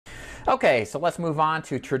Okay, so let's move on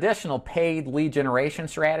to traditional paid lead generation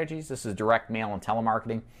strategies. This is direct mail and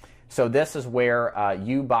telemarketing. So this is where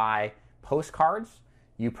you buy postcards,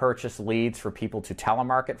 you purchase leads for people to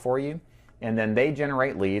telemarket for you, and then they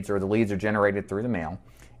generate leads, or the leads are generated through the mail,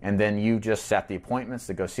 and then you just set the appointments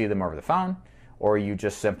to go see them over the phone, or you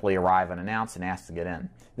just simply arrive unannounced and ask to get in.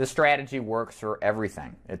 This strategy works for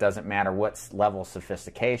everything. It doesn't matter what level of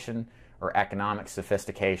sophistication or economic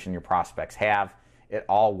sophistication your prospects have. It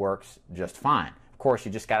all works just fine. Of course,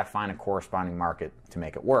 you just got to find a corresponding market to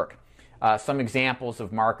make it work. Some examples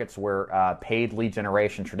of markets where paid lead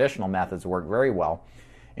generation traditional methods work very well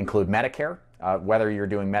include Medicare, whether you're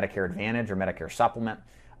doing Medicare Advantage or Medicare Supplement.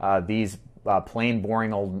 These plain,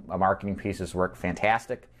 boring old marketing pieces work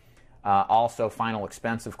fantastic. Also, final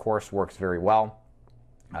expense, of course, works very well.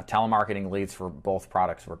 Telemarketing leads for both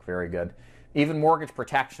products work very good. Even mortgage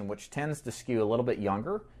protection, which tends to skew a little bit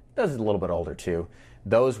younger, does it a little bit older too.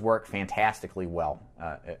 Those work fantastically well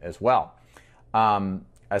as well.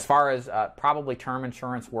 As far as probably term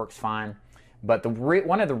insurance works fine, but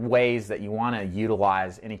one of the ways that you want to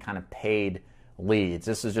utilize any kind of paid leads,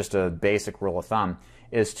 this is just a basic rule of thumb,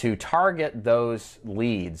 is to target those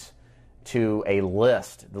leads to a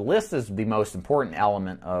list. The list is the most important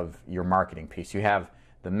element of your marketing piece. You have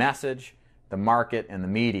the message, the market, and the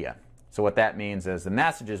media. So what that means is the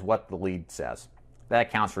message is what the lead says. That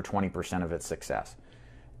accounts for 20% of its success.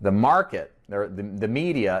 The market, the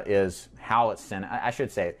media, is how it's sent. I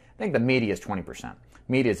should say, I think the media is 20%.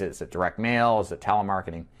 Media is it direct mail, is it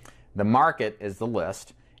telemarketing? The market is the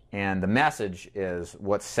list, and the message is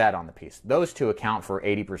what's said on the piece. Those two account for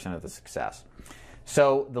 80% of the success.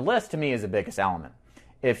 So the list to me is the biggest element.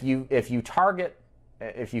 If you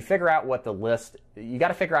figure out what the list, you got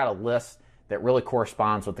to figure out a list that really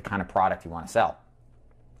corresponds with the kind of product you want to sell.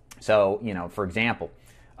 So, for example,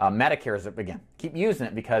 Medicare is, again, keep using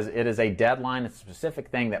it because it is a deadline, it's a specific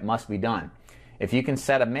thing that must be done. If you can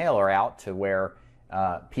set a mailer out to where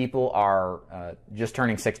people are just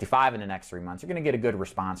turning 65 in the next 3 months, you're going to get a good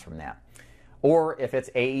response from that. Or if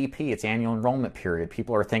it's AEP, it's annual enrollment period,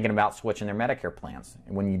 people are thinking about switching their Medicare plans.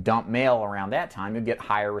 And when you dump mail around that time, you'll get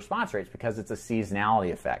higher response rates because it's a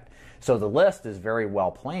seasonality effect. So the list is very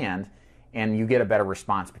well planned, and you get a better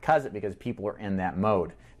response because people are in that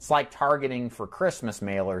mode. It's like targeting for Christmas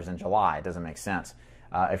mailers in July. It doesn't make sense.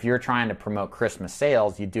 If you're trying to promote Christmas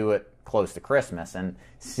sales, you do it close to Christmas, and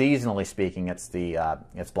seasonally speaking,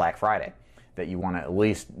 it's Black Friday that you want to at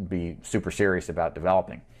least be super serious about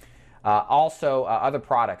developing. Also, other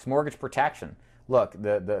products, mortgage protection. Look,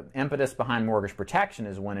 the impetus behind mortgage protection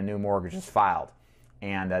is when a new mortgage is filed,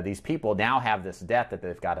 and these people now have this debt that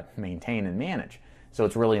they've got to maintain and manage. So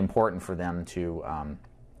it's really important for them to,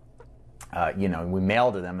 we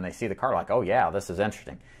mail to them and they see the card like, oh yeah, this is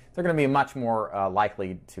interesting. They're going to be much more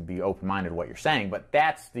likely to be open-minded to what you're saying, but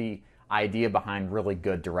that's the idea behind really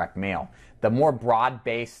good direct mail. The more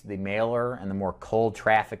broad-based the mailer and the more cold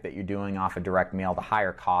traffic that you're doing off of direct mail, the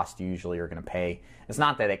higher cost you usually are going to pay. It's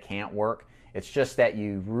not that it can't work, it's just that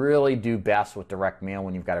you really do best with direct mail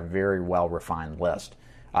when you've got a very well-refined list.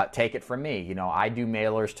 Take it from me, I do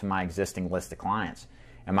mailers to my existing list of clients,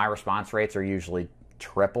 and my response rates are usually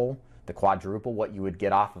triple to quadruple what you would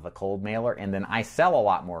get off of a cold mailer, and then I sell a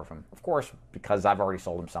lot more of them, of course, because I've already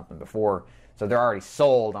sold them something before, so they're already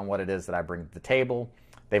sold on what it is that I bring to the table.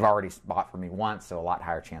 They've already bought from me once, so a lot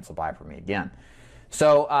higher chance they'll buy from me again.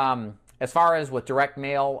 So as far as with direct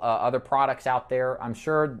mail, other products out there, I'm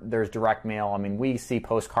sure there's direct mail. I mean, we see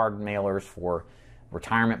postcard mailers for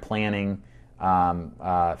retirement planning,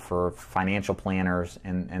 for financial planners,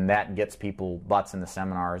 and that gets people butts in the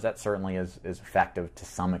seminars. That certainly is effective to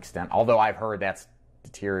some extent, although I've heard that's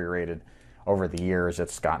deteriorated over the years.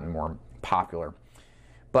 It's gotten more popular.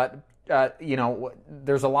 But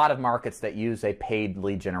there's a lot of markets that use a paid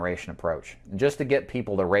lead generation approach just to get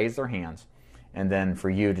people to raise their hands, and then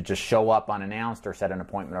for you to just show up unannounced or set an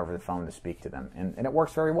appointment over the phone to speak to them, and it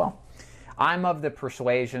works very well. I'm of the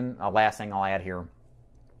persuasion, last thing I'll add here,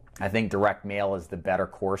 I think direct mail is the better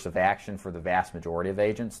course of action for the vast majority of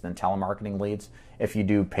agents than telemarketing leads if you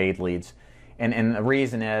do paid leads. And the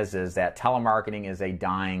reason is that telemarketing is a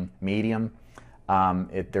dying medium.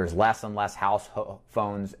 There's less and less house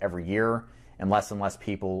phones every year, and less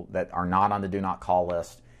people that are not on the do not call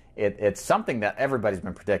list. It's something that everybody's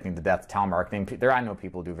been predicting, the death of telemarketing. I know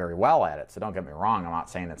people do very well at it, so don't get me wrong. I'm not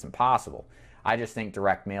saying it's impossible. I just think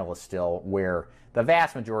direct mail is still where the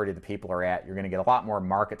vast majority of the people are at. You're going to get a lot more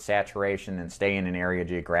market saturation and stay in an area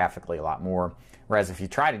geographically a lot more. Whereas if you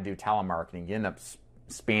try to do telemarketing, you end up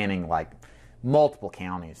spanning like multiple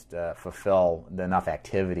counties to fulfill enough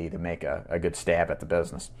activity to make a good stab at the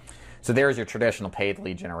business. So there's your traditional paid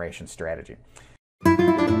lead generation strategy.